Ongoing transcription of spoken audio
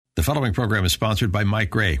The following program is sponsored by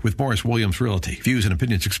Mike Gray with Morris Williams Realty. Views and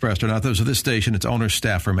opinions expressed are not those of this station, its owners,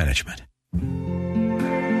 staff, or management.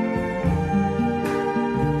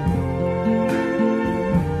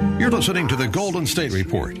 You're listening to the Golden State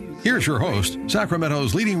Report. Here's your host,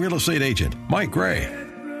 Sacramento's leading real estate agent, Mike Gray.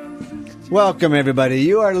 Welcome, everybody.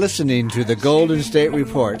 You are listening to the Golden State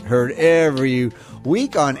Report, heard every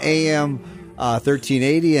week on AM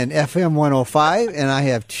 1380 and FM 105. And I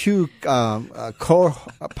have two co-sponsors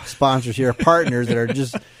here, partners that are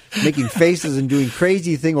just making faces and doing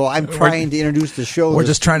crazy things while I'm trying to introduce the show. We're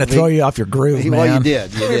just trying to throw you off your groove, man. Well, you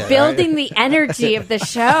did. We're building the energy of the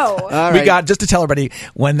show. All right. We got, just to tell everybody,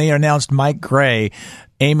 when they announced Mike Gray,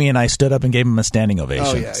 Amy and I stood up and gave him a standing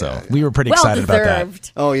ovation. We were pretty excited about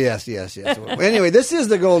that. Oh, yes. Well, anyway, this is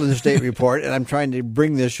the Golden State Report, and I'm trying to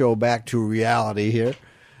bring this show back to reality here.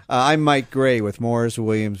 I'm Mike Gray with Morris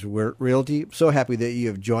Williams Realty. So happy that you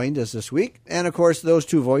have joined us this week. And, of course, those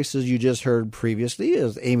two voices you just heard previously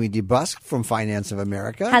is Amy DeBusk from Finance of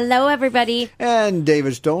America. Hello, everybody. And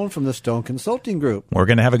David Stone from the Stone Consulting Group. We're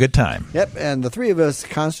going to have a good time. Yep, and the three of us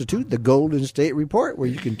constitute the Golden State Report, where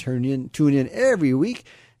you can tune in every week.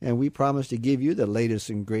 And we promise to give you the latest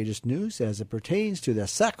and greatest news as it pertains to the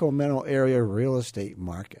Sacramento area real estate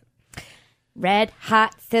market. Red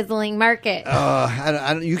hot sizzling market.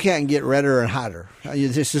 You can't get redder and hotter.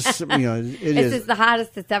 It's just, This is the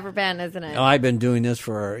hottest it's ever been, isn't it? I've been doing this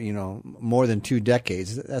for, more than 2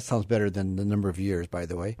 decades. That sounds better than the number of years, by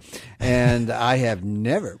the way. And I have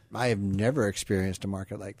never experienced a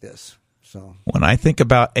market like this. So when I think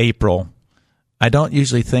about April, I don't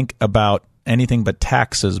usually think about anything but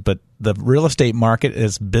taxes, but the real estate market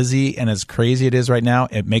is busy and as crazy it is right now,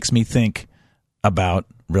 it makes me think about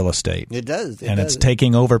real estate. It does. It's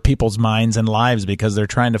taking over people's minds and lives because they're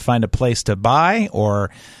trying to find a place to buy, or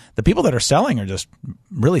the people that are selling are just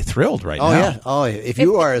really thrilled right now. Yeah. Oh, if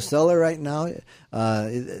you are a seller right now,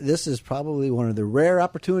 this is probably one of the rare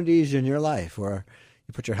opportunities in your life where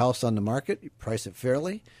you put your house on the market, you price it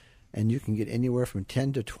fairly, and you can get anywhere from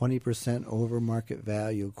 10 to 20% over market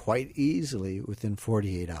value quite easily within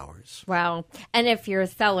 48 hours. Wow. And if you're a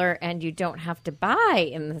seller and you don't have to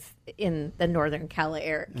buy in the Northern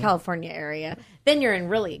California area, then you're in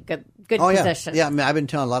really good position. Yeah, I mean, I've been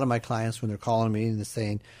telling a lot of my clients when they're calling me and they're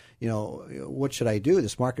saying, what should I do?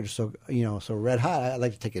 This market is so red hot. I'd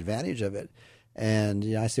like to take advantage of it.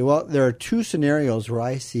 And I say, well, there are 2 scenarios where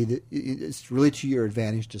I see that it's really to your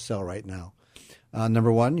advantage to sell right now.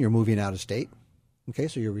 Number one, you're moving out of state. Okay,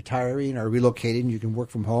 so you're retiring or relocating. You can work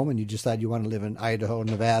from home, and you decide you want to live in Idaho,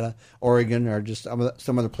 Nevada, Oregon, or just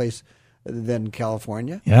some other place than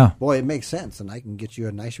California. Yeah. Boy, it makes sense, and I can get you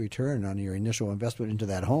a nice return on your initial investment into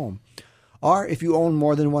that home. Or if you own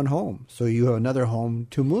more than one home, so you have another home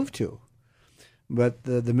to move to. But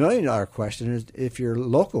the $1 million question is if you're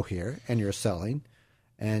local here and you're selling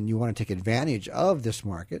and you want to take advantage of this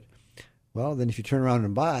market, well, then if you turn around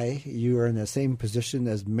and buy, you are in the same position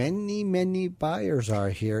as many, many buyers are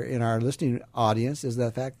here in our listening audience, is the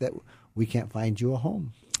fact that we can't find you a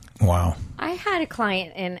home. Wow. I had a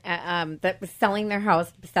client that was selling their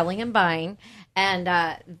house, selling and buying, and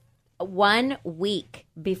 1 week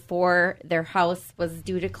before their house was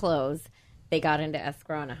due to close, they got into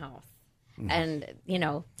escrow on a house. And,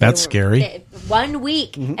 that's scary. 1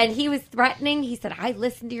 week. Mm-hmm. And he was threatening. He said, I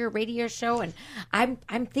listened to your radio show and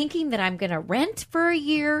I'm thinking that I'm going to rent for a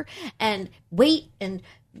year and wait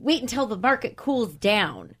until the market cools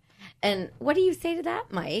down. And what do you say to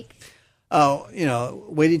that, Mike? Oh,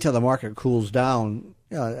 waiting until the market cools down.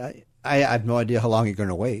 I have no idea how long you're going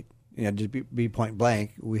to wait. To be point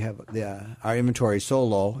blank, we have our inventory is so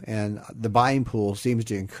low and the buying pool seems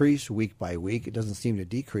to increase week by week. It doesn't seem to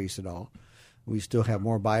decrease at all. We still have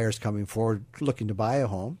more buyers coming forward looking to buy a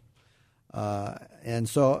home. And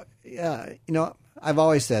so, I've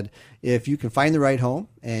always said, if you can find the right home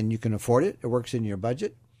and you can afford it, it works in your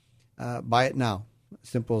budget, buy it now.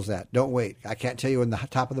 Simple as that. Don't wait. I can't tell you when the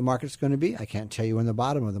top of the market is going to be. I can't tell you when the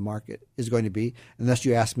bottom of the market is going to be unless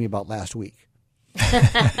you ask me about last week. You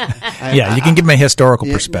can give me a historical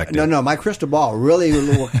perspective. No, my crystal ball really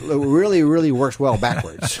works well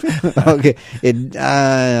backwards. Okay,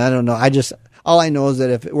 I don't know. All I know is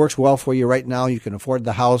that if it works well for you right now, you can afford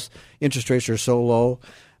the house. Interest rates are so low.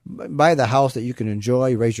 Buy the house that you can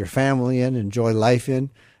enjoy, raise your family in, enjoy life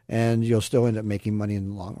in, and you'll still end up making money in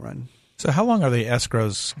the long run. So how long are the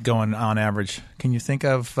escrows going on average? Can you think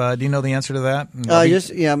of, do you know the answer to that?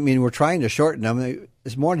 We're trying to shorten them.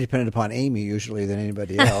 It's more dependent upon Amy usually than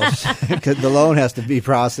anybody else because the loan has to be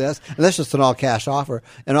processed. Unless it's an all-cash offer.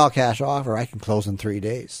 An all-cash offer, I can close in 3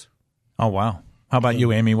 days. Oh, wow. How about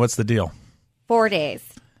you, Amy? What's the deal? 4 days.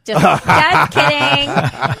 Just kidding.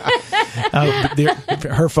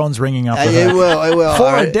 Her phone's ringing up. It will. 4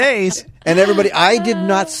 all right. days. And everybody, I did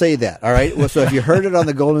not say that. All right. Well, so if you heard it on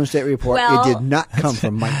the Golden State Report, Well, it did not come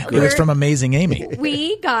from Mike It Gray. was from Amazing Amy.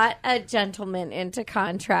 We got a gentleman into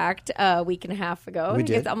contract a week and a half ago. I think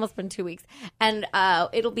did. It's almost been 2 weeks, and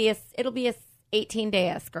it'll be a 18-day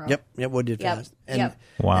escrow. Yep, we did Yep, fast. And, yep.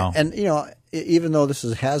 Wow. And even though this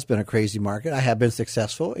has been a crazy market, I have been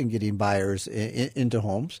successful in getting buyers into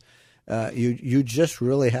homes. You just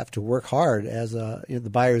really have to work hard as the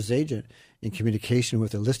buyer's agent in communication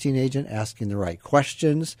with the listing agent, asking the right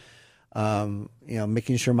questions.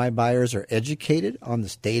 Making sure my buyers are educated on the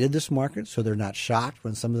state of this market, so they're not shocked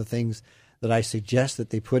when some of the things that I suggest that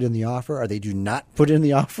they put in the offer or they do not put in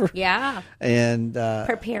the offer. Yeah. And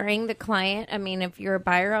Preparing the client. I mean, if you're a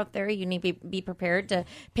buyer out there, you need to be prepared to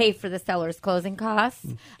pay for the seller's closing costs.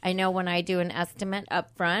 I know when I do an estimate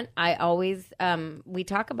up front, I always, we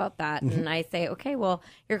talk about that. And I say, okay, well,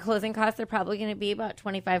 your closing costs are probably going to be about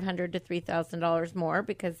 $2,500 to $3,000 more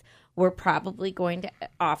because we're probably going to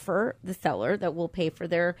offer the seller that will pay for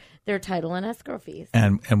their title and escrow fees.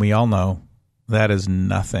 And we all know that is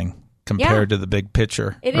nothing compared to the big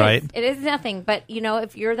picture, right? It is nothing. But,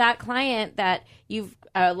 if you're that client that you've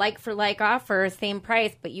like for like offer, same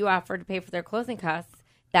price, but you offer to pay for their closing costs,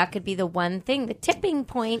 that could be the one thing, the tipping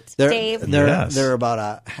point, Dave. There Yes. are about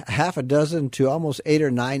a half a dozen to almost 8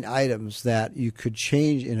 or 9 items that you could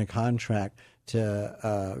change in a contract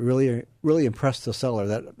to really impress the seller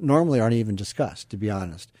that normally aren't even discussed, to be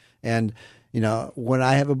honest. And, when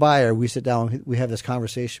I have a buyer, we sit down, we have this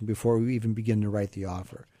conversation before we even begin to write the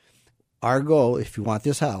offer. Our goal, if you want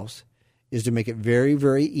this house, is to make it very,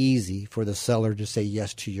 very easy for the seller to say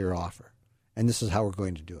yes to your offer. And this is how we're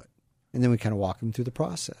going to do it. And then we kind of walk them through the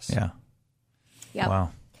process. Yeah. Yep.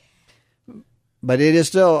 Wow. But it is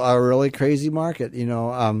still a really crazy market. This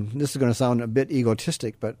is going to sound a bit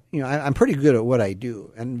egotistic, but I'm pretty good at what I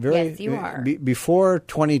do. And Yes, you are. Before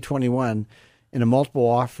 2021, in a multiple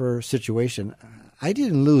offer situation, I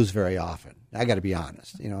didn't lose very often. I got to be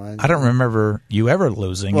honest. I don't remember you ever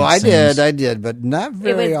losing. Well, it I seems. did, but not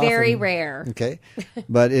very It was often. very rare. Okay,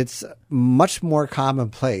 but it's much more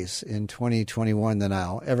commonplace in 2021 than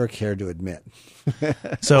I'll ever care to admit.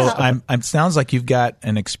 So it sounds like you've got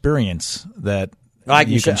an experience that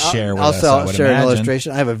you can share with us. I'll I would share an imagine.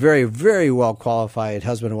 illustration. I have a very, very well qualified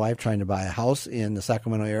husband and wife trying to buy a house in the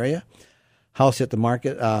Sacramento area. House hit the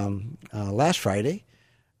market last Friday.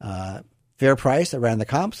 Fair price. I ran the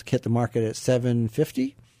comps. Hit the market at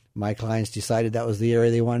 $750. My clients decided that was the area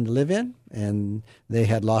they wanted to live in, and they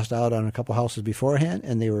had lost out on a couple houses beforehand,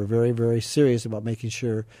 and they were very, very serious about making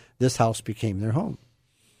sure this house became their home.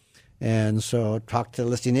 And so talked to the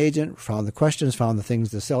listing agent, found the questions, found the things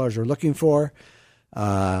the sellers were looking for,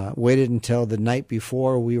 waited until the night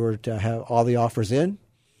before we were to have all the offers in,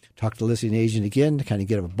 talked to the listing agent again to kind of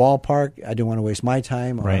get a ballpark. I didn't want to waste my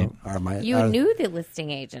time. Or my. You knew the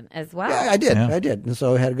listing agent as well. Yeah, I did. Yeah. I did. And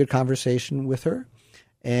so I had a good conversation with her,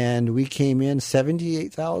 and we came in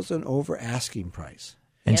 $78,000 over asking price.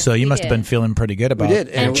 And Yes, so you we must have did. been feeling pretty good about did.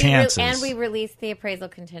 your And chances. And we released the appraisal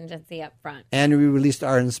contingency up front. And we released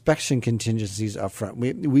our inspection contingencies up front.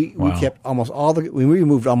 We Wow. kept almost all we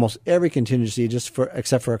removed almost every contingency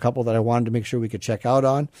except for a couple that I wanted to make sure we could check out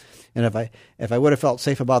on. And if I would have felt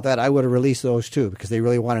safe about that, I would have released those too because they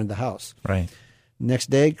really wanted the house. Right.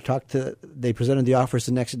 Next day, they presented the offers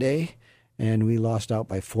the next day, and we lost out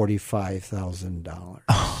by $45,000.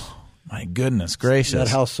 My goodness gracious. That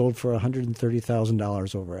house sold for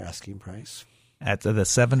 $130,000 over asking price. At the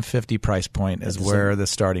 $750 price point is where the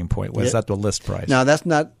starting point was. Yeah. That's the list price. Now that's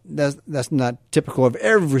not typical of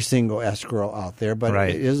every single escrow out there, but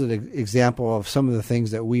Right. it is an example of some of the things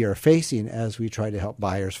that we are facing as we try to help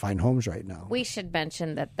buyers find homes right now. We should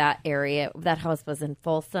mention that area, that house was in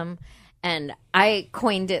Folsom, and I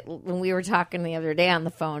coined it when we were talking the other day on the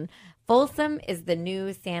phone. Folsom is the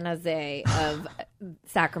new San Jose of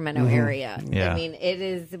Sacramento area. Yeah. I mean, it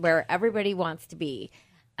is where everybody wants to be.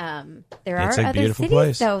 There It's are a other beautiful cities,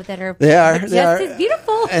 place. though, that are They are just they are. as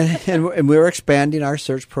beautiful. And we're expanding our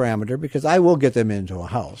search parameter because I will get them into a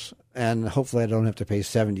house, and hopefully I don't have to pay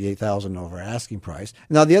 $78,000 over asking price.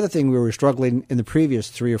 Now the other thing we were struggling in the previous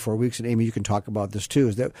 3 or 4 weeks, and Amy, you can talk about this too,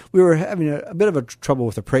 is that we were having a bit of a trouble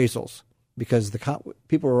with appraisals because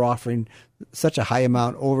people were offering such a high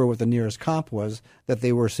amount over what the nearest comp was that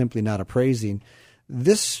they were simply not appraising.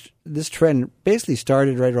 This trend basically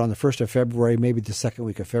started right around the 1st of February, maybe the second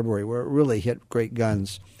week of February, where it really hit great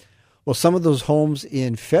guns. Well, some of those homes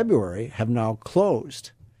in February have now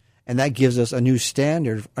closed, and that gives us a new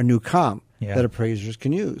standard, a new comp Yeah. that appraisers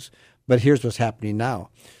can use. But here's what's happening now.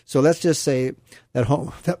 So let's just say that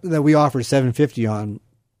home that we offered $750 on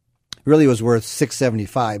really was worth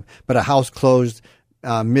 $675, but a house closed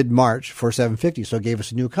mid-March for $750, so it gave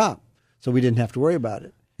us a new comp. So we didn't have to worry about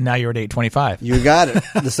it. Now you're at $825. You got it.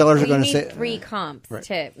 The sellers are going to say 3 comps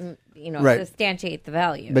to Right. substantiate the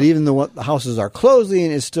value. But even though the houses are closing,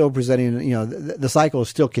 it's still presenting. The cycle is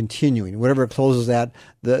still continuing. Whatever it closes at,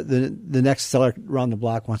 the next seller around the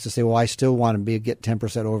block wants to say, "Well, I still want to get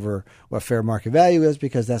 10% over what fair market value is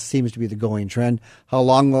because that seems to be the going trend." How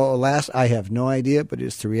long will it last? I have no idea, but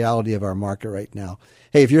it's the reality of our market right now.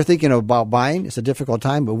 Hey, if you're thinking about buying, it's a difficult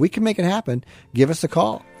time, but we can make it happen. Give us a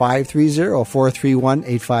call,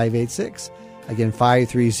 530-431-8586. Again,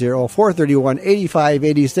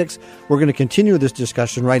 530-431-8586. We're going to continue this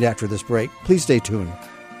discussion right after this break. Please stay tuned.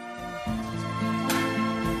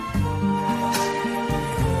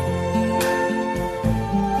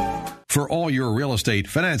 For all your real estate,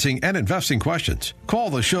 financing, and investing questions,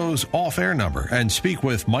 call the show's off-air number and speak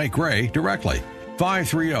with Mike Gray directly.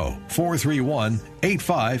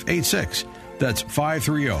 530-431-8586. That's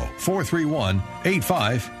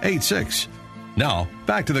 530-431-8586. Now,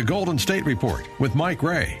 back to the Golden State Report with Mike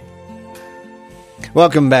Gray.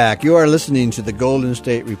 Welcome back. You are listening to the Golden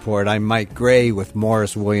State Report. I'm Mike Gray with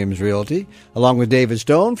Morris Williams Realty, along with David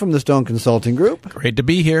Stone from the Stone Consulting Group. Great to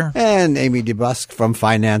be here. And Amy DeBusk from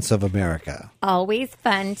Finance of America. Always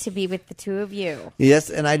fun to be with the two of you.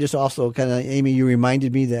 Yes, and I just also Amy, you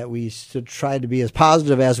reminded me that we should try to be as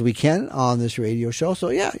positive as we can on this radio show. So,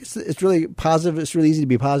 yeah, it's really positive. It's really easy to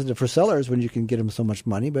be positive for sellers when you can get them so much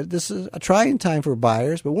money. But this is a trying time for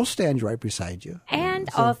buyers, but we'll stand right beside you. And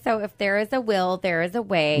also, if there is a will, there is a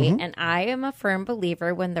way. Mm-hmm. And I am a firm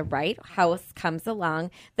believer when the right house comes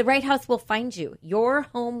along, the right house will find you. Your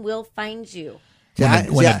home will find you.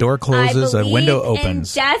 When a door closes, a window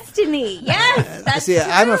opens. Destiny. Yes, that's true.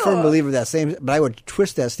 I'm a firm believer of that same, but I would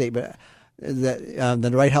twist that statement that the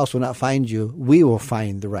right house will not find you. We will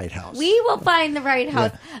find the right house. We will find the right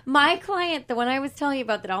house. Yeah. My client, the one I was telling you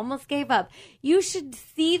about that almost gave up, you should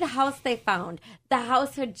see the house they found. The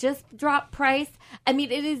house had just dropped price. I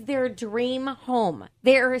mean, it is their dream home.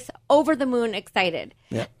 They're over the moon excited.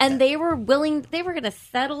 Yeah. And they were going to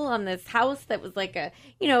settle on this house that was like a,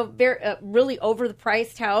 really over the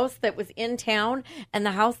priced house that was in town. And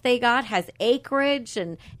the house they got has acreage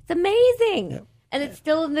and it's amazing. Yeah. And it's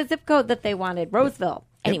still in the zip code that they wanted, Roseville.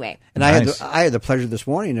 Anyway. And nice. I had the pleasure this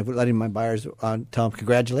morning of letting my buyers tell them,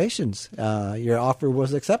 congratulations. Your offer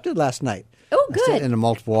was accepted last night. Oh, good. In a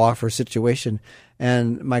multiple offer situation.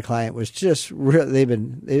 And my client was just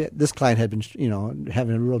this client had been,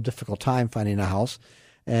 having a real difficult time finding a house.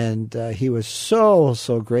 And he was so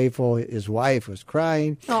grateful. His wife was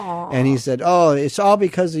crying. Aww. And he said, "Oh, it's all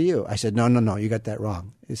because of you." I said, No, you got that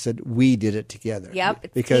wrong. He said, "We did it together." Yep,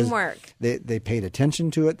 it's because teamwork. They paid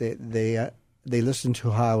attention to it. They listened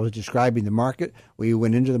to how I was describing the market. We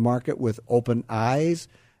went into the market with open eyes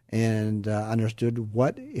and understood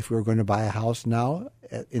what, if we were going to buy a house now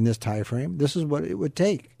in this time frame, this is what it would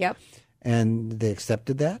take. Yep. And they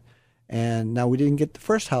accepted that. And now we didn't get the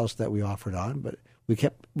first house that we offered on, but we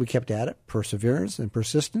kept at it, perseverance and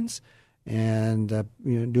persistence, and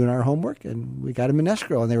doing our homework, and we got them in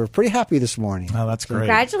escrow, and they were pretty happy this morning. Oh, that's great!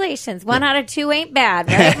 Congratulations! 1 out of 2 ain't bad,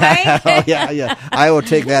 right, Mike? Oh, yeah. I will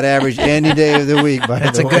take that average any day of the week.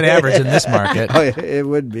 That's a good average in this market. Oh, yeah, it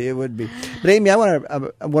would be. But Amy, I want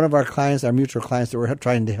one of our clients, our mutual clients that we're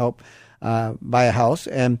trying to help buy a house,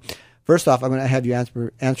 and first off, I'm going to have you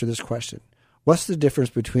answer this question: what's the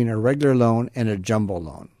difference between a regular loan and a jumbo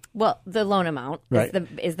loan? Well, the loan amount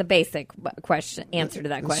is the basic answer to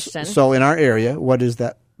that question. So in our area, what is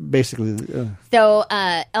that basically? So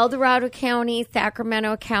El Dorado County,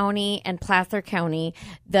 Sacramento County, and Placer County,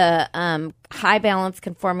 the high balance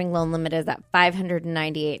conforming loan limit is at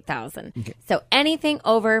 $598,000. Okay. So anything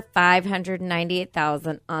over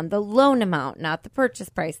 $598,000 on the loan amount, not the purchase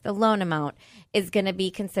price, the loan amount is going to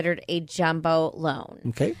be considered a jumbo loan.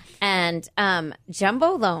 Okay. And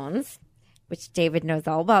jumbo loans, which David knows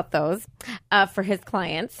all about those for his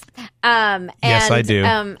clients. Yes, I do.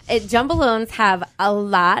 Jumbo loans have a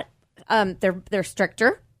lot. They're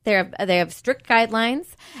stricter. They have strict guidelines,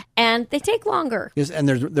 and they take longer. Yes, and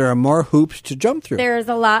there are more hoops to jump through. There's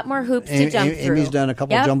a lot more hoops to jump through. Amy's done a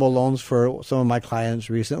couple of jumbo loans for some of my clients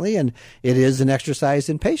recently, and it is an exercise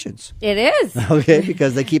in patience. It is. Okay,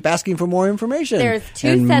 because they keep asking for more information. There's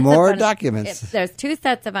more documents. There's 2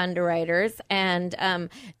 sets of underwriters, and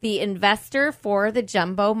the investor for the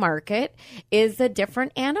jumbo market is a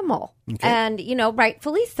different animal. Okay. And,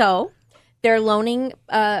 rightfully so. They're loaning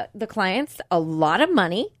the clients a lot of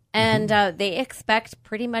money and they expect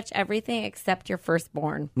pretty much everything except your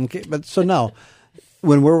firstborn. Okay, but so now,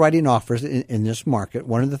 when we're writing offers in this market,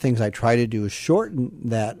 one of the things I try to do is shorten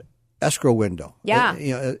that escrow window. Yeah.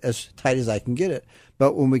 As tight as I can get it.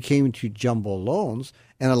 But when we came to jumbo loans,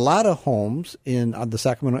 and a lot of homes in the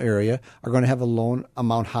Sacramento area are going to have a loan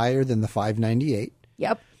amount higher than the $598.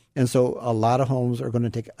 Yep. And so a lot of homes are going to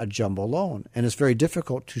take a jumbo loan, and it's very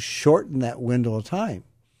difficult to shorten that window of time.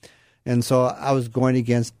 And so I was going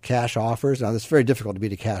against cash offers. Now, it's very difficult to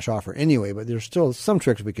beat a cash offer anyway, but there's still some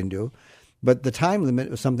tricks we can do. But the time limit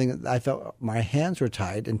was something that I felt my hands were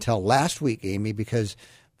tied until last week, Amy, because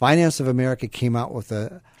Finance of America came out with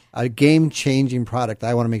a game-changing product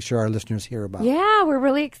I want to make sure our listeners hear about. Yeah, we're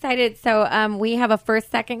really excited. So we have a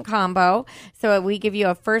first-second combo. So we give you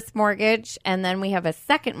a first mortgage, and then we have a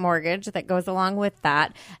second mortgage that goes along with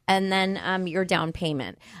that, and then your down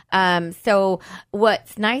payment. So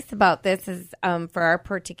what's nice about this is for our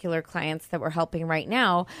particular clients that we're helping right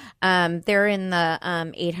now, they're in the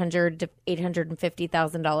 $800,000 to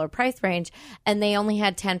 $850,000 price range, and they only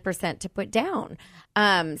had 10% to put down.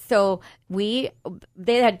 So they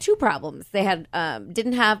had two problems. They had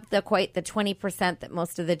didn't have quite the 20% that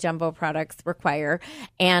most of the jumbo products require,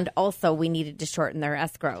 and also we needed to shorten their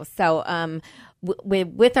escrow. So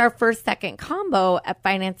with our first-second combo at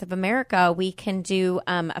Finance of America, we can do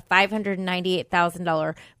a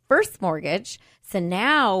 $598,000 first mortgage. So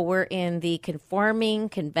now we're in the conforming,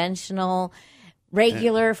 conventional,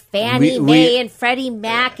 regular Fannie Mae and Freddie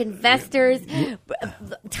Mac investors,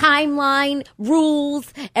 timeline,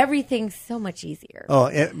 rules, everything's so much easier. Oh,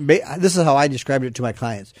 this is how I described it to my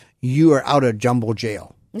clients. You are out of jumbo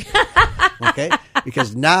jail. Okay?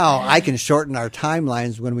 Because now I can shorten our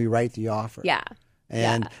timelines when we write the offer. Yeah.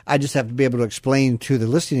 And I just have to be able to explain to the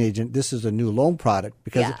listing agent this is a new loan product,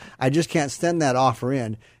 because I just can't send that offer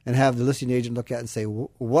in and have the listing agent look at it and say,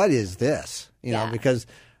 what is this? You know, because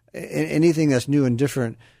anything that's new and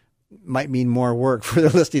different might mean more work for the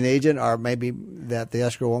listing agent, or maybe that the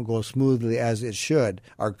escrow won't go smoothly as it should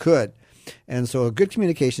or could. And so good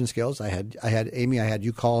communication skills. I had Amy, I had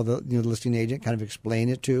you call the listing agent, kind of explain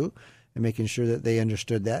it to, and making sure that they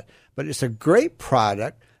understood that. But it's a great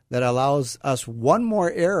product that allows us one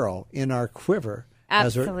more arrow in our quiver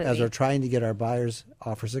as we're trying to get our buyers'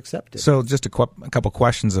 offers accepted. So just a couple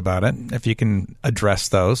questions about it, if you can address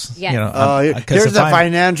those. Yes. Here's the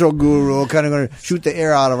financial guru kind of going to shoot the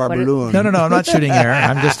air out of our balloon. No, I'm not shooting air.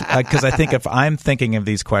 I'm just because I think if I'm thinking of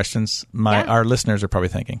these questions, our listeners are probably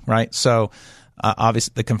thinking, right? So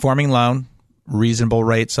obviously the conforming loan, reasonable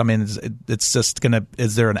rates. I mean, it's just going to,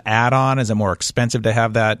 is there an add-on? Is it more expensive to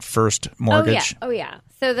have that first mortgage? Oh, yeah.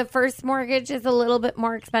 So the first mortgage is a little bit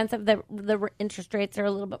more expensive. The interest rates are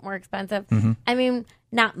a little bit more expensive. Mm-hmm. I mean,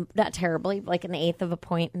 not terribly, like an eighth of a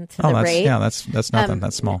point into the rate. Yeah, that's nothing.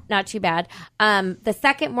 That's small. Not too bad. The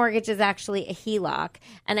second mortgage is actually a HELOC,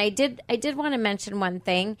 and I did want to mention one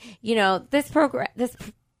thing. You know, this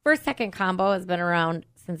first second combo has been around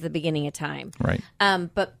since the beginning of time, right?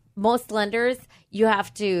 But most lenders, you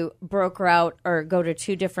have to broker out or go to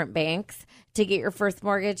two different banks to get your first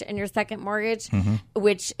mortgage and your second mortgage,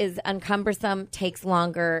 which is uncumbersome, takes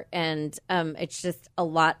longer, and it's just a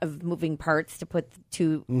lot of moving parts to put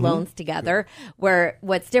two loans together. Where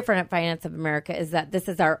what's different at Finance of America is that this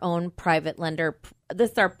is our own private lender.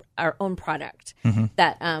 This is our own product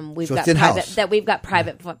that we've got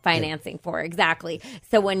private financing for. Exactly.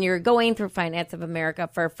 So when you're going through Finance of America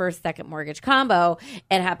for a first second mortgage combo,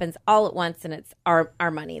 it happens all at once, and it's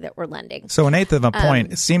our money that we're lending. So an eighth of a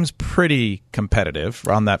point, it seems pretty competitive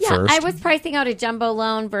on that first. I was pricing out a jumbo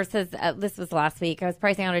loan versus this was last week. I was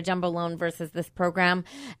pricing out a jumbo loan versus this program,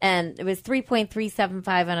 and it was 3.375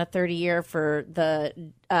 on a 30-year for the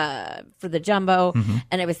jumbo,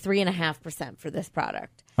 and it was 3.5% for this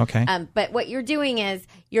product. Okay. But what you're doing is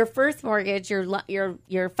your first mortgage, your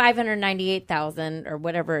 $598,000 or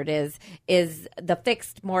whatever it is the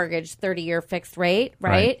fixed mortgage, 30-year fixed rate,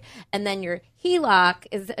 right? And then your HELOC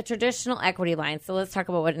is a traditional equity line. So let's talk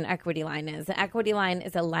about what an equity line is. An equity line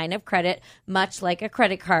is a line of credit, much like a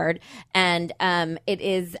credit card, and it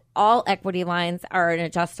is all equity lines are an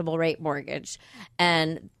adjustable rate mortgage.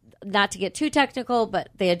 And not to get too technical, but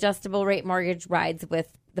the adjustable rate mortgage rides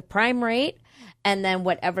with the prime rate and then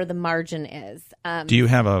whatever the margin is. Do you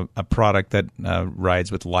have a product that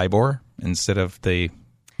rides with LIBOR instead of the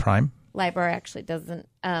prime? LIBOR actually doesn't.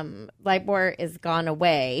 LIBOR is gone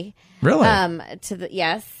away. Really?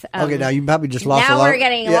 Yes. Okay, now you probably just lost a lot. Now we're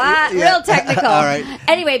getting real technical. All right.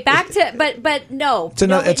 Anyway, back to but no.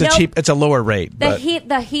 It's a lower rate. The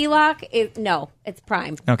HELOC is no. It's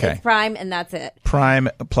prime. Okay. It's prime, and that's it. Prime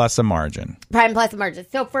plus a margin. Prime plus a margin.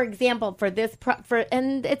 So, for example, for this,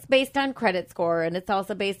 and it's based on credit score, and it's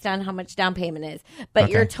also based on how much down payment is. But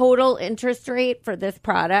Okay. your total interest rate for this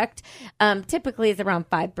product typically is around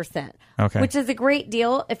 5%. Okay. Which is a great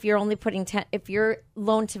deal if you're only putting if your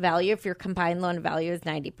loan to value, if your combined loan to value is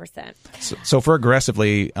 90%. So for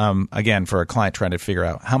aggressively, again, for a client trying to figure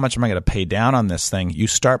out how much am I going to pay down on this thing, you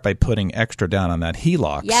start by putting extra down on that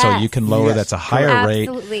HELOC. Yes. So you can lower Yes. that's a higher rate.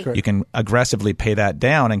 Absolutely. You can aggressively pay that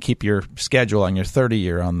down and keep your schedule on your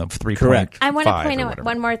 30-year on the 3.5. Correct. I want to point or out whatever.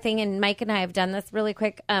 one more thing, and Mike and I have done this really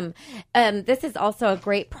quick. This is also a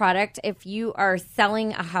great product if you are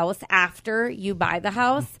selling a house after you buy the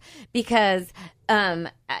house, because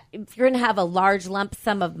if you're going to have a large lump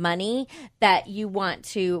sum of money that you want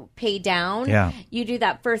to pay down, Yeah. you do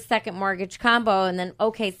that first, second mortgage combo, and then,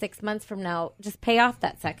 6 months from now, just pay off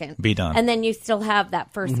that second. Be done. And then you still have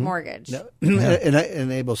that first mortgage. It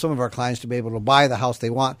enables some of our clients to be able to buy the house they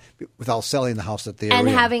want without selling the house that they And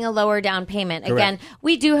are in. having a lower down payment. Correct. Again,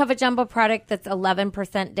 we do have a jumbo product that's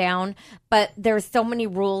 11% down, but there's so many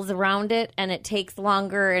rules around it, and it takes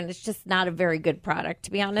longer, and it's just not a very good product,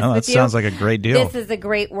 to be honest Oh, with that you. sounds like a great deal. This is a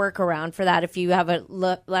great workaround for that if you have a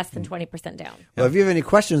less than 20% down. Well, if you have any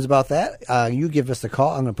questions about that, you give us a call.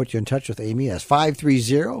 I'm going to put you in touch with Amy. That's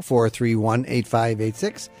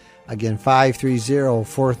 530-431-8586. Again,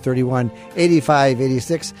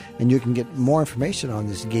 530-431-8586. And you can get more information on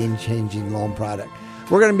this game-changing loan product.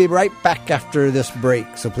 We're going to be right back after this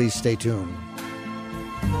break, so please stay tuned.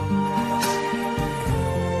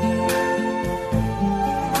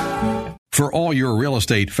 For all your real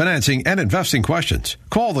estate, financing, and investing questions,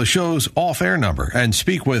 call the show's off-air number and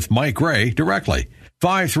speak with Mike Gray directly.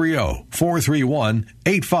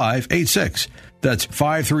 530-431-8586. That's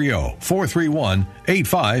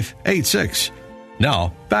 530-431-8586.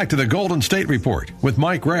 Now, back to the Golden State Report with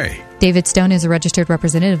Mike Gray. David Stone is a registered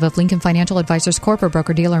representative of Lincoln Financial Advisors Corp., a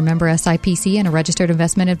broker-dealer member SIPC, and a registered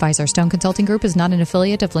investment advisor. Stone Consulting Group is not an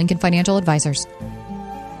affiliate of Lincoln Financial Advisors.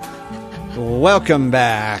 Welcome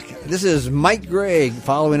back. This is Mike Gray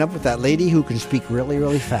following up with that lady who can speak really,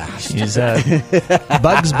 really fast. He's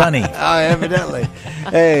Bugs Bunny. Evidently.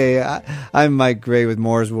 Hey, I'm Mike Gray with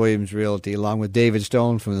Morris Williams Realty, along with David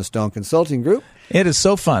Stone from the Stone Consulting Group. It is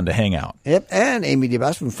so fun to hang out. Yep, and Amy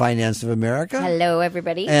DeBus from Finance of America. Hello,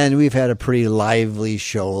 everybody. And we've had a pretty lively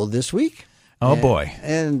show this week. Oh, boy.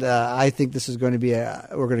 And I think this is going to be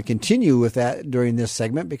we're going to continue with that during this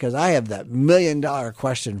segment because I have that $1 million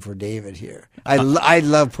question for David here. I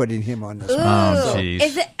love putting him on this one. Oh, jeez.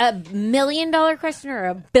 Is it a $1 million question or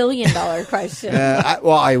a $1 billion question?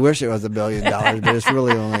 I wish it was $1 billion, but it's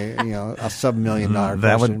really only a sub-$1 million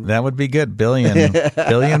question. That would be good. Billion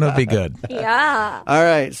would be good. Yeah. All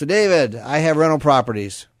right, so David, I have rental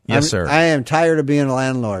properties. Yes, sir. I am tired of being a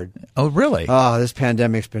landlord. Oh, really? Oh, this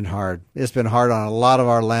pandemic's been hard. It's been hard on a lot of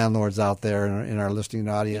our landlords out there in our listening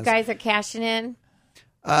audience. You guys are cashing in?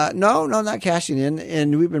 No, not cashing in.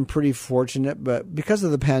 And we've been pretty fortunate. But because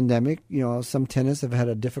of the pandemic, some tenants have had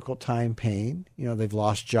a difficult time paying. They've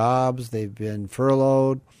lost jobs. They've been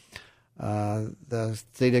furloughed. The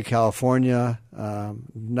state of California,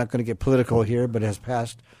 not going to get political here, but has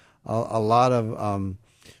passed a lot of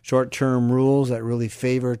short-term rules that really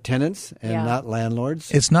favor tenants and not landlords.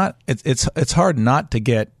 It's not. It's hard not to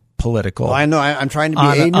get political. Well, I know. I'm trying to be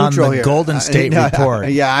on neutral the here. Golden State Report.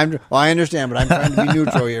 Yeah, I understand, but I'm trying to be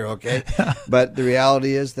neutral here, okay? But the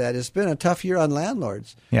reality is that it's been a tough year on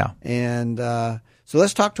landlords. Yeah. And so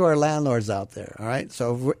let's talk to our landlords out there, all right?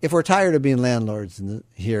 So if we're tired of being landlords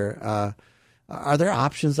here, are there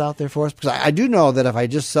options out there for us? Because I do know that if I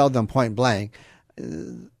just sell them point blank,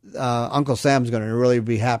 Uncle Sam's going to really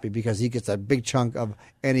be happy because he gets a big chunk of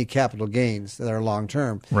any capital gains that are long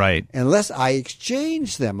term. Right. Unless I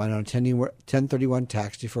exchange them on a 1031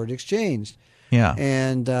 tax deferred exchange. Yeah.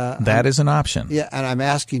 And that is an option. Yeah, and I'm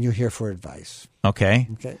asking you here for advice. Okay.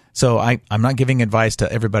 Okay. So I'm not giving advice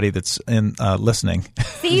to everybody that's listening.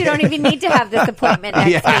 See, you don't even need to have this appointment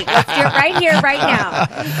next week. Let's do it right here, right now.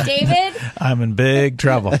 David? I'm in big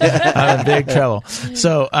trouble.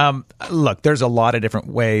 So, look, there's a lot of different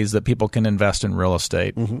ways that people can invest in real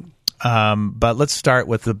estate. Mm-hmm. But let's start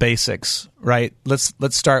with the basics, right? Let's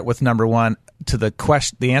start with number one,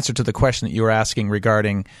 the answer to the question that you were asking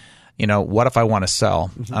regarding, what if I want to sell?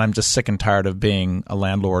 Mm-hmm. And I'm just sick and tired of being a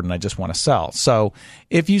landlord and I just want to sell. So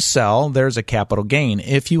if you sell, there's a capital gain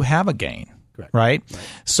if you have a gain, right?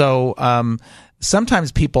 So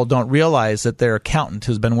sometimes people don't realize that their accountant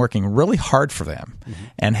who's been working really hard for them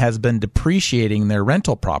and has been depreciating their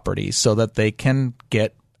rental properties so that they can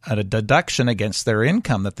get a deduction against their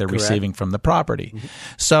income that they're receiving from the property.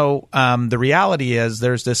 So the reality is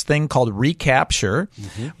there's this thing called recapture,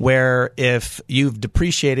 where if you've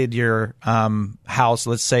depreciated your house,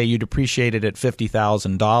 let's say you depreciated it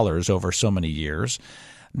 $50,000 over so many years,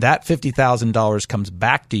 that $50,000 comes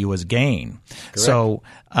back to you as gain. Correct. So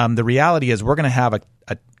the reality is we're going to have a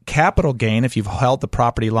capital gain if you've held the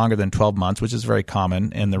property longer than 12 months, which is very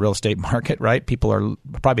common in the real estate market, right? People are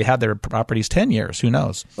probably had their properties 10 years. Who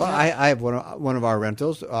knows? Well, I have one of our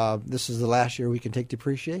rentals. This is the last year we can take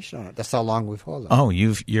depreciation on it. That's how long we've held it. Oh,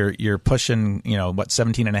 you're pushing,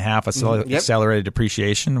 17.5 accelerated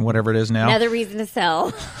depreciation, whatever it is now. Another reason to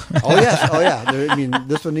sell. Oh yeah. I mean,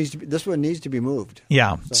 this one needs to be moved.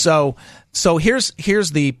 Yeah. So here's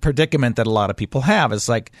the predicament that a lot of people have. It's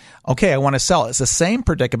like, okay, I want to sell. It's the same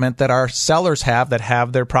predicament that our sellers have that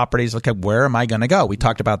have their properties. Okay, where am I going to go? We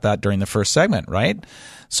talked about that during the first segment, right?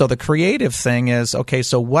 So the creative thing is, okay,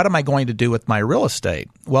 so what am I going to do with my real estate?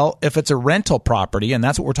 Well, if it's a rental property, and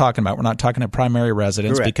that's what we're talking about, we're not talking a primary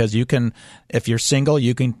residence. Correct. Because you can, if you're single,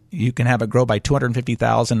 you can have it grow by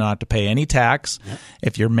 $250,000 and not have to pay any tax. Yep.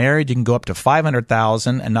 If you're married, you can go up to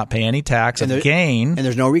 $500,000 and not pay any tax. And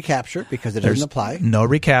there's no recapture because it doesn't apply. No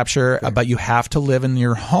recapture, but you have to live in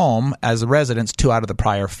your home as a residence 2 out of the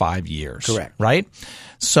prior 5 years. Correct. Right?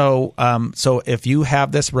 So if you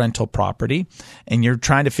have this rental property and you're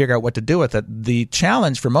trying to figure out what to do with it, the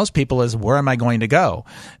challenge for most people is, where am I going to go?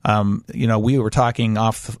 We were talking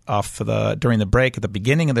during the break at the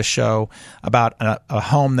beginning of the show about a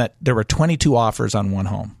home that there were 22 offers on one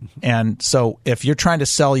home. And so if you're trying to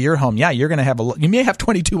sell your home, you're going to you may have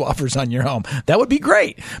 22 offers on your home. That would be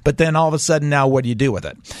great. But then all of a sudden now, what do you do with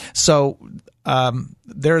it? So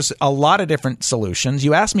there's a lot of different solutions.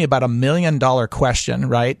 You asked me about $1 million question,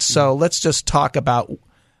 right? So let's just talk about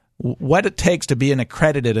what it takes to be an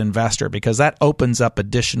accredited investor, because that opens up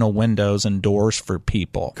additional windows and doors for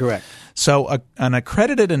people. Correct. So an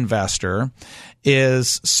accredited investor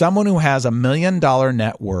is someone who has $1 million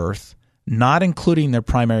net worth, not including their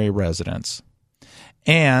primary residence,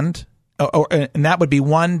 and that would be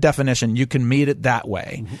one definition. You can meet it that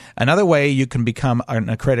way. Another way you can become an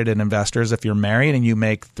accredited investor is if you're married and you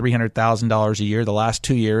make $300,000 a year the last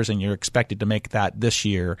 2 years, and you're expected to make that this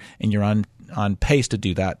year, and you're on pace to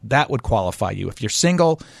do that. That would qualify you. If you're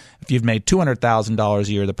single, if you've made $200,000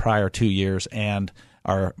 a year the prior 2 years and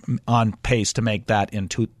are on pace to make that in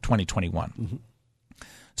 2021.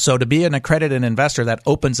 So to be an accredited investor, that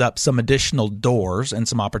opens up some additional doors and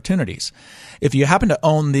some opportunities. If you happen to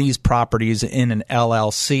own these properties in an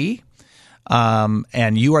LLC,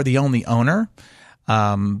 and you are the only owner,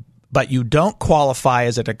 but you don't qualify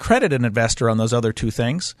as an accredited investor on those other two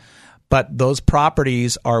things, but those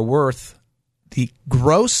properties are worth the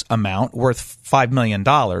gross amount worth $5 million,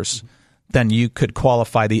 then you could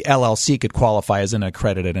qualify, the LLC could qualify as an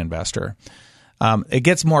accredited investor. It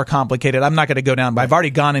gets more complicated. I'm not going to go down, but I've already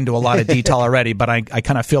gone into a lot of detail already, but I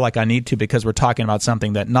kind of feel like I need to, because we're talking about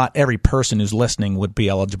something that not every person who's listening would be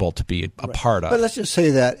eligible to be a part of. But let's just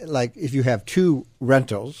say that, like, if you have 2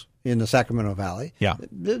 rentals in the Sacramento Valley,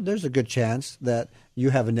 there's a good chance that you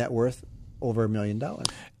have a net worth over $1 million.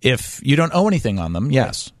 If you don't owe anything on them,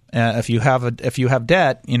 yes. If you have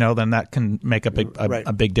debt, then that can make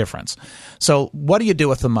a big difference. So what do you do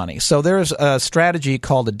with the money? So there's a strategy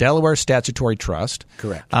called the Delaware Statutory Trust.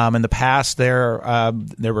 Correct. In the past, there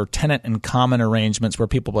were tenant and common arrangements where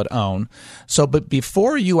people would own. So, but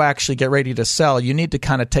before you actually get ready to sell, you need to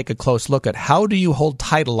kind of take a close look at, how do you hold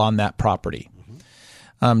title on that property?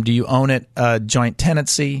 Do you own it joint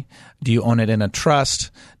tenancy? Do you own it in a trust?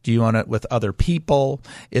 Do you own it with other people?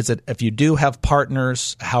 Is it, if you do have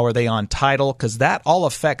partners, how are they on title? Because that all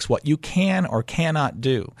affects what you can or cannot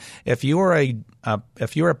do. If you are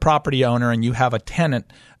a property owner and you have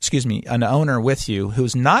an owner with you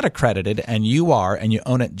who's not accredited, and you are, and you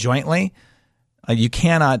own it jointly, you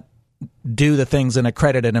cannot do the things an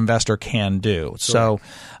accredited investor can do. Sure. So,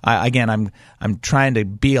 I'm trying to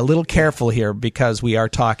be a little careful here, because we are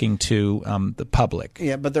talking to the public.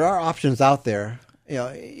 Yeah, but there are options out there.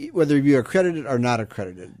 Whether you're accredited or not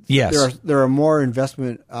accredited. Yes, there are more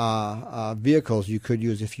investment vehicles you could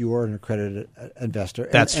use if you were an accredited investor.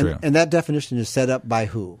 That's true. And that definition is set up by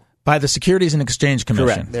who? By the Securities and Exchange Commission.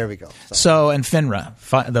 Correct. There we go. And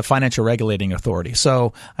FINRA, the Financial Regulating Authority.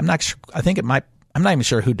 So I'm not sure. I think it might. I'm not even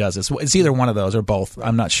sure who does this. It's either one of those or both.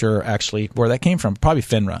 I'm not sure actually where that came from. Probably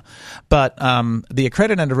FINRA. But the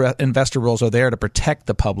accredited investor rules are there to protect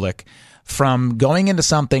the public from going into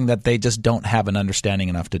something that they just don't have an understanding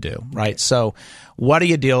enough to do, right? So how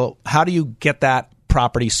do you get that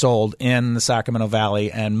property sold in the Sacramento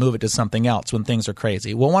Valley and move it to something else when things are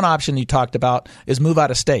crazy. Well, one option you talked about is move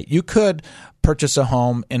out of state. You could purchase a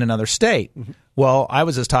home in another state. Mm-hmm. Well, I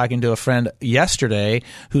was just talking to a friend yesterday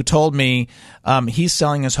who told me he's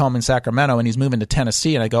selling his home in Sacramento and he's moving to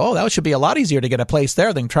Tennessee. And I go, that should be a lot easier to get a place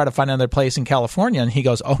there than try to find another place in California. And he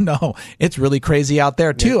goes, oh, no, it's really crazy out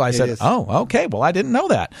there, too. I said, is. Oh, okay. Well, I didn't know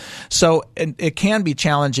that. So it can be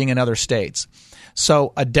challenging in other states.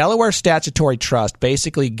 So a Delaware statutory trust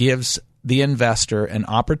basically gives the investor an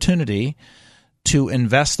opportunity to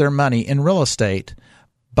invest their money in real estate,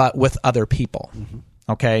 but with other people. Mm-hmm.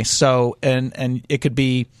 Okay, so and it could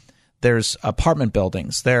be there's apartment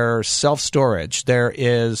buildings, there's self-storage, there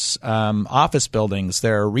is office buildings,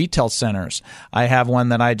 there are retail centers. I have one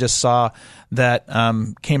that I just saw that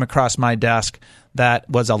came across my desk that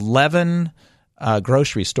was 11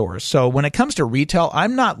 grocery stores. So when it comes to retail,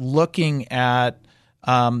 I'm not looking at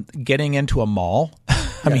getting into a mall.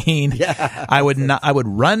 I would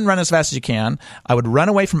run as fast as you can. I would run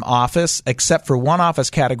away from office, except for one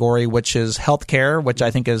office category, which is healthcare, which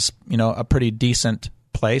I think is, a pretty decent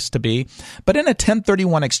place to be. But in a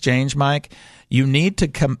 1031 exchange, Mike, you need to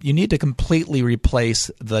completely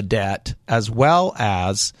replace the debt as well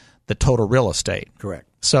as the total real estate. Correct.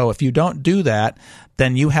 So if you don't do that,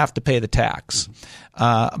 then you have to pay the tax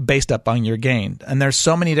based upon your gain. And there's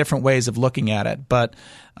so many different ways of looking at it, but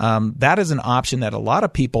that is an option that a lot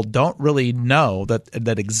of people don't really know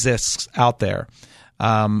that exists out there.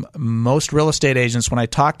 Most real estate agents, when I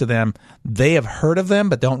talk to them, they have heard of them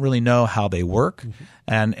but don't really know how they work. Mm-hmm.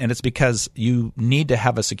 And it's because you need to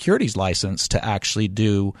have a securities license to actually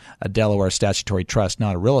do a Delaware statutory trust,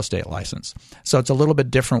 not a real estate license. So it's a little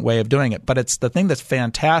bit different way of doing it. But it's the thing that's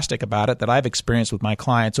fantastic about it that I've experienced with my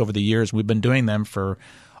clients over the years. We've been doing them for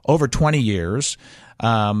over 20 years.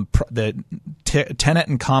 The tenant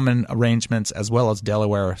and common arrangements as well as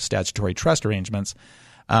Delaware statutory trust arrangements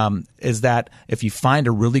is that if you find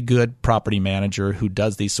a really good property manager who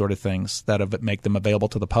does these sort of things that make them available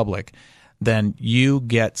to the public, then you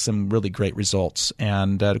get some really great results.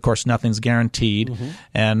 And, of course, nothing's guaranteed, mm-hmm.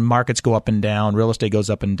 and markets go up and down, real estate goes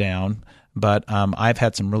up and down. But I've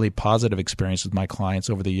had some really positive experience with my clients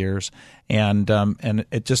over the years, and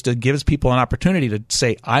it just gives people an opportunity to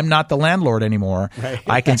say, I'm not the landlord anymore. Right.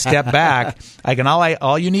 I can step back.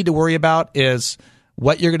 All you need to worry about is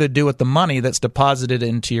what you're going to do with the money that's deposited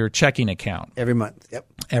into your checking account every month. Yep,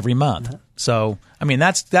 every month. Uh-huh. So,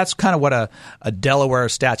 that's kind of what a Delaware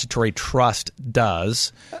statutory trust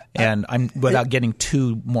does, and I'm without getting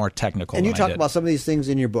too more technical. And you talk about some of these things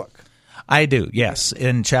in your book. I do, yes,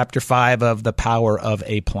 in Chapter 5 of The Power of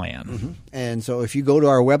a Plan. Mm-hmm. And so if you go to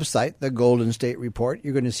our website, the Golden State Report,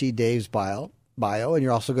 you're going to see Dave's bio, and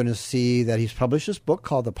you're also going to see that he's published this book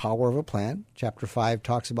called The Power of a Plan. Chapter 5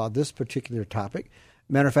 talks about this particular topic.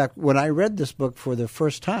 Matter of fact, when I read this book for the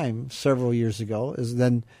first time several years ago,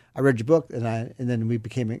 then I read your book, and then we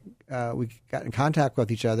got in contact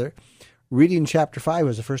with each other. Reading Chapter 5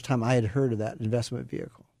 was the first time I had heard of that investment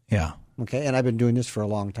vehicle. Yeah. Okay, and I've been doing this for a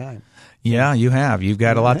long time. Yeah, you have. You've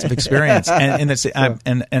got lots of experience, and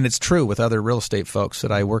it's true with other real estate folks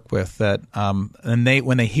that I work with that, and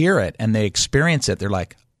when they hear it and they experience it, they're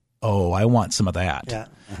like, oh, I want some of that. Yeah.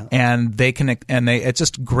 Uh-huh. And it's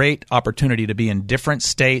just great opportunity to be in different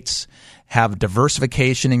states, have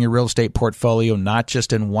diversification in your real estate portfolio, not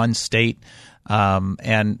just in one state.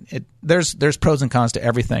 There's pros and cons to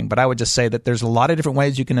everything, but I would just say that there's a lot of different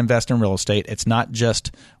ways you can invest in real estate. It's not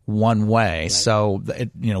just one way. Right. So,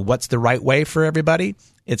 what's the right way for everybody?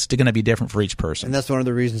 It's going to be different for each person. And that's one of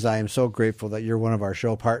the reasons I am so grateful that you're one of our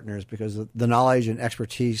show partners, because the knowledge and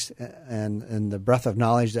expertise and the breadth of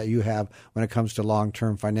knowledge that you have when it comes to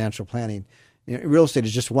long-term financial planning. Real estate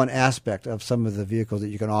is just one aspect of some of the vehicles that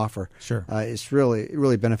you can offer. Sure. It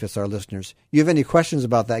really benefits our listeners. You have any questions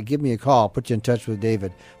about that, give me a call. Put you in touch with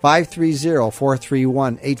David.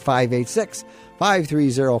 530-431-8586.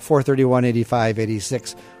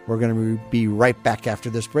 530-431-8586. We're going to be right back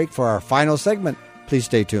after this break for our final segment. Please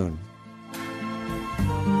stay tuned.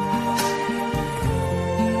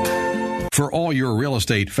 For all your real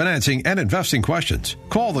estate, financing, and investing questions,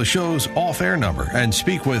 call the show's off-air number and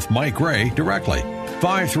speak with Mike Gray directly.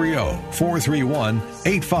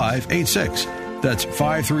 530-431-8586. That's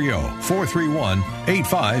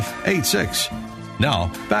 530-431-8586. Now,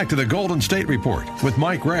 back to the Golden State Report with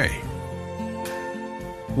Mike Gray.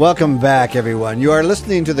 Welcome back, everyone. You are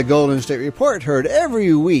listening to the Golden State Report, heard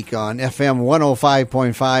every week on FM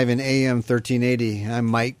 105.5 and AM 1380. I'm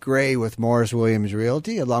Mike Gray with Morris Williams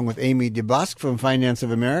Realty, along with Amy DeBosque from Finance of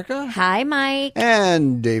America. Hi, Mike.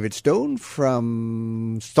 And David Stone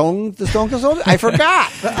from the Stone Consulting. I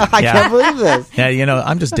forgot. I can't believe this. Yeah,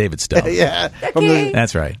 I'm just David Stone. Yeah. Okay.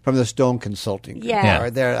 That's right. From the Stone Consulting. Yeah.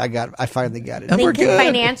 Right there, I finally got it. And we're Lincoln good.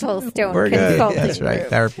 Financial Stone We're good. Consulting. That's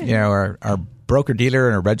right. Our broker-dealer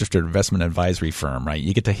and a registered investment advisory firm, right?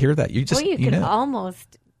 You get to hear that. You just, Well, you can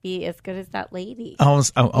almost be as good as that lady. Oh, You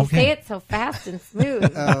okay. say it so fast and smooth.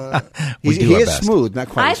 We do He our is best. smooth, not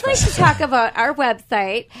quite I'd as like fast. to talk about our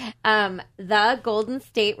website,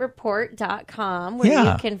 thegoldenstatereport.com, where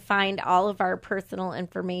Yeah. you can find all of our personal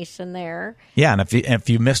information there. Yeah, and if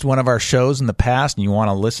you missed one of our shows in the past and you want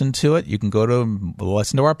to listen to it, you can go to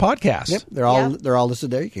listen to our podcast. Yep, they're all listed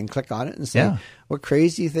there. You can click on it and say Yeah. what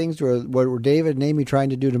crazy things were David and Amy trying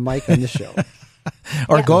to do to Mike on this show.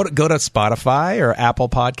 Or go to Spotify or Apple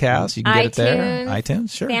Podcasts. You can get it there. iTunes,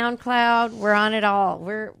 sure. SoundCloud, we're on it all.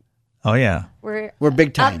 We're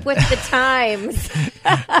big time. up with the times.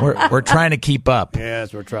 we're trying to keep up.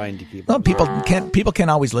 Yes, we're trying to keep Well, up. people can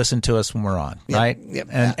always listen to us when we're on, right? Yep.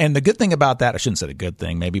 And the good thing about that, I shouldn't say a good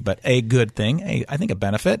thing, maybe, but a good thing, I think a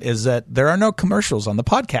benefit is that there are no commercials on the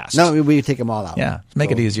podcast. No, we take them all out. Yeah, make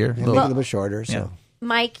it easier. Make it a little bit shorter. Yeah. So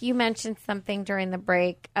Mike, you mentioned something during the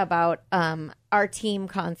break about our team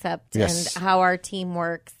concept Yes. and how our team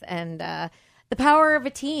works and the power of a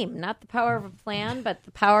team, not the power of a plan, but the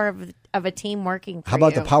power of a team working for how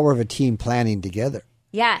about you. the power of a team planning together?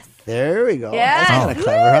 Yes. There we go. Yes. That's kind of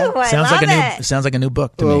clever, huh? Woo, I sounds love like it. sounds like a new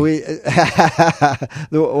book to Well, me.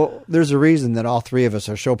 there's a reason that all three of us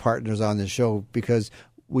are show partners on this show because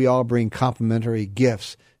we all bring complementary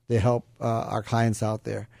gifts to help our clients out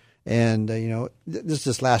there. And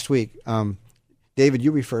this last week, David,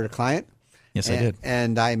 you referred a client. Yes, I did.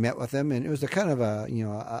 And I met with them, and it was a kind of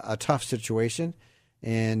a tough situation.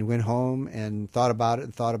 And went home and thought about it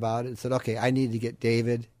and said, okay, I need to get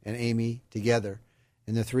David and Amy together,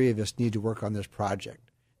 and the three of us need to work on this project.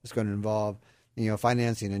 It's going to involve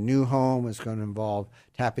financing a new home. It's going to involve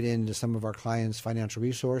tapping into some of our clients' financial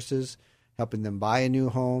resources, helping them buy a new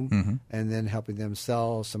home, and then helping them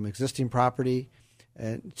sell some existing property,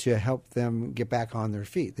 and to help them get back on their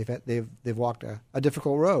feet. They've walked a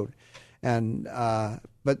difficult road, and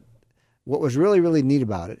but what was really, really neat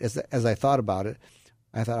about it is that as I thought about it,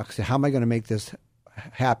 I thought, okay, how am I going to make this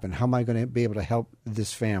happen? How am I going to be able to help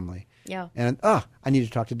this family? Yeah. And I need to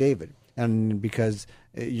talk to David, and because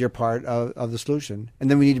you're part of the solution.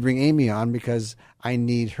 And then we need to bring Amy on because I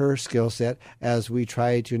need her skill set as we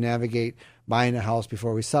try to navigate buying a house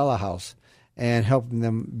before we sell a house and helping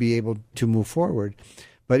them be able to move forward.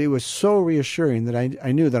 But it was so reassuring that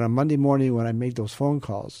I knew that on Monday morning when I made those phone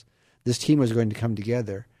calls, this team was going to come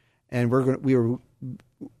together, and we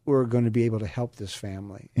were going to be able to help this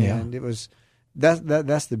family. Yeah. And it was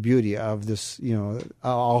that's the beauty of this,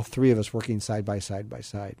 all three of us working side by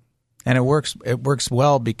side. And it works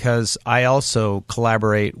well because I also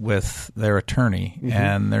collaborate with their attorney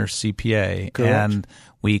and their CPA. Correct. And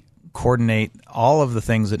we coordinate all of the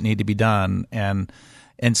things that need to be done. And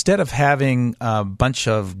instead of having a bunch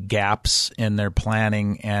of gaps in their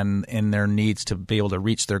planning and in their needs to be able to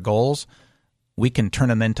reach their goals, we can turn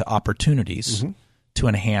them into opportunities to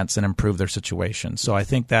enhance and improve their situation. So I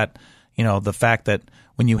think that, the fact that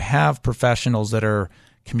when you have professionals that are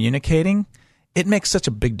communicating, it makes such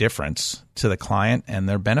a big difference to the client and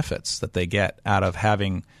their benefits that they get out of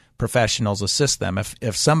having professionals assist them.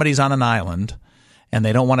 If somebody's on an island and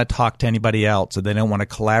they don't want to talk to anybody else or they don't want to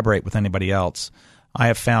collaborate with anybody else, I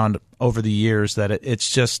have found over the years that it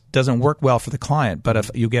just doesn't work well for the client. But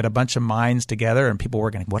if you get a bunch of minds together and people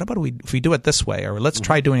working, what about if we do it this way, or let's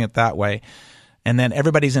try doing it that way, and then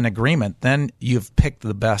everybody's in agreement, then you've picked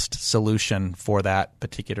the best solution for that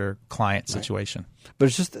particular client situation. But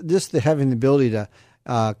it's just having the ability to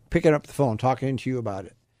picking up the phone, talking to you about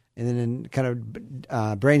it, and then kind of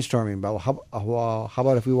brainstorming about how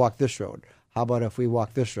about if we walk this road? How about if we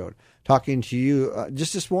walk this road? Talking to you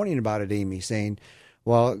just this morning about it, Amy, saying,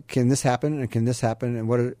 well, can this happen and can this happen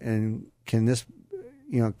and can this,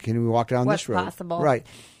 can we walk down What's this road? possible? Right.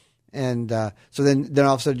 And so then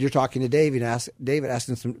all of a sudden you're talking to David and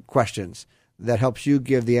asking some questions that helps you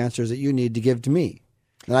give the answers that you need to give to me.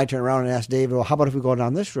 Then I turn around and ask David, well, how about if we go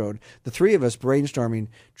down this road? The three of us brainstorming,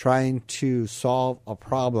 trying to solve a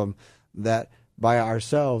problem that by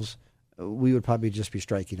ourselves we would probably just be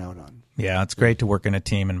striking out on. Yeah, it's great to work in a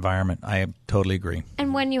team environment. I totally agree.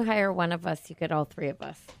 And when you hire one of us, you get all three of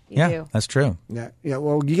us. You do. That's true. Yeah.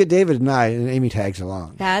 Well, you get David and I, and Amy tags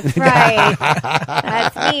along. That's right.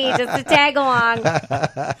 That's me, just a tag along.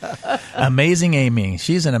 Amazing Amy.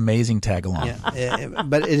 She's an amazing tag along. Yeah.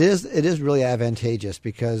 But it is really advantageous,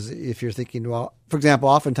 because if you're thinking, well, for example,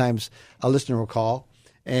 oftentimes a listener will call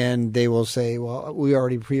and they will say, well, we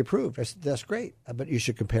already pre-approved. I said, that's great, but you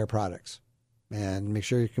should compare products and make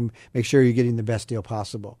sure you're getting the best deal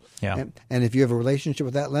possible. Yeah. And if you have a relationship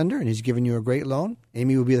with that lender and he's giving you a great loan,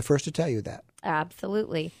 Amy will be the first to tell you that.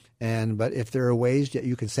 Absolutely. But if there are ways that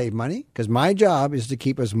you can save money, because my job is to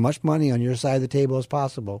keep as much money on your side of the table as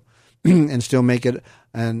possible and still make it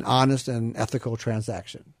an honest and ethical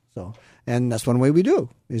transaction. So, and that's one way we do,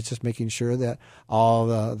 is just making sure that all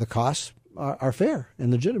the costs are fair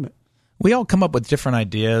and legitimate. We all come up with different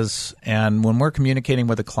ideas, and when we're communicating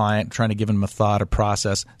with a client, trying to give them a thought, a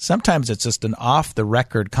process, sometimes it's just an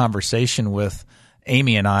off-the-record conversation with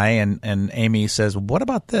Amy and I, and Amy says, what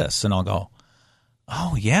about this? And I'll go,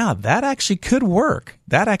 oh, yeah, that actually could work.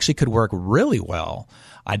 That actually could work really well.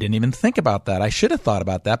 I didn't even think about that. I should have thought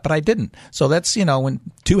about that, but I didn't. So that's, when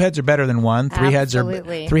two heads are better than one, three heads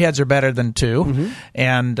are better than two. Mm-hmm.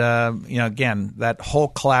 And, again, that whole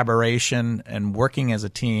collaboration and working as a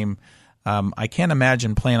team, I can't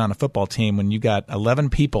imagine playing on a football team when you got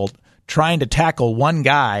 11 people trying to tackle one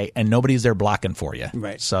guy and nobody's there blocking for you.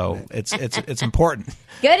 Right. So it's important.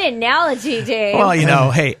 Good analogy, Dave.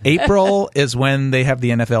 Well, hey, April is when they have the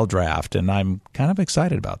NFL draft, and I'm kind of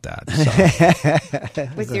excited about that. So.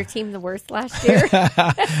 Was your team the worst last year?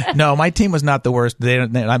 No, my team was not the worst.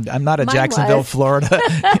 I'm not a Mine Jacksonville, was. Florida.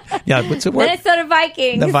 Yeah, what's it? Minnesota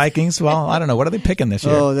Vikings. The Vikings. Well, I don't know. What are they picking this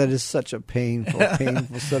year? Oh, that is such a painful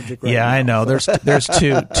subject. Right yeah, now. I know. There's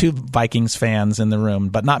two Vikings fans in the room,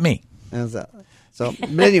 but not me. So,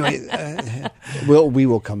 but anyway, we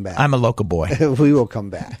will come back. I'm a local boy. We will come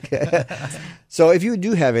back. So if you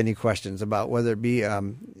do have any questions about whether it be,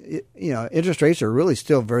 interest rates are really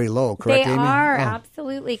still very low, correct, They Amy? are,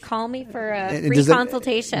 absolutely. Call me for a And free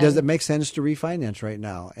consultation. Does it make sense to refinance right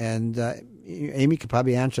now? And Amy could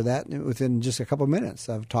probably answer that within just a couple of minutes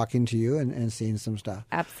of talking to you and seeing some stuff.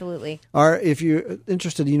 Absolutely. Or if you're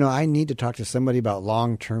interested, I need to talk to somebody about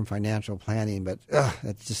long-term financial planning, but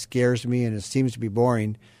that just scares me and it seems to be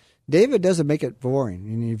boring. David doesn't make it boring.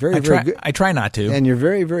 And you're very good. I try not to. And you're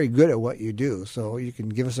very, very good at what you do. So you can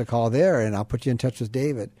give us a call there and I'll put you in touch with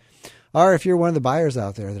David. Or if you're one of the buyers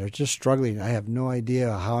out there that are just struggling, I have no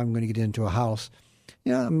idea how I'm going to get into a house.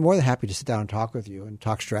 I'm more than happy to sit down and talk with you and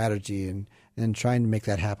talk strategy and trying to make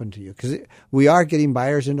that happen to you. Because we are getting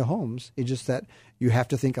buyers into homes. It's just that you have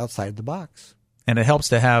to think outside the box. And it helps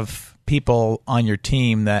to have people on your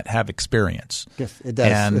team that have experience. Yes, it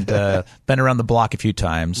does. And been around the block a few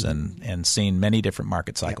times and seen many different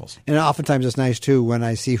market cycles. Yeah. And oftentimes it's nice, too, when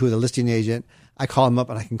I see who the listing agent, I call them up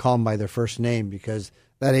and I can call them by their first name because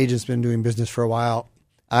that agent's been doing business for a while.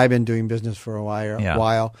 I've been doing business for a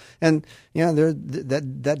while. And,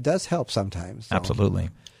 that does help sometimes. So. Absolutely.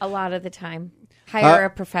 A lot of the time. Hire a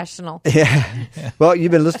professional. Yeah. Well,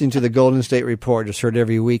 you've been listening to the Golden State Report, just heard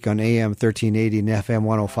every week on AM 1380 and FM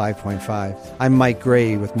 105.5. I'm Mike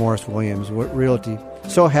Gray with Morris Williams Realty.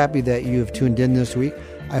 So happy that you have tuned in this week.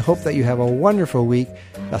 I hope that you have a wonderful week,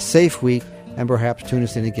 a safe week, and perhaps tune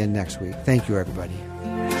us in again next week. Thank you, everybody.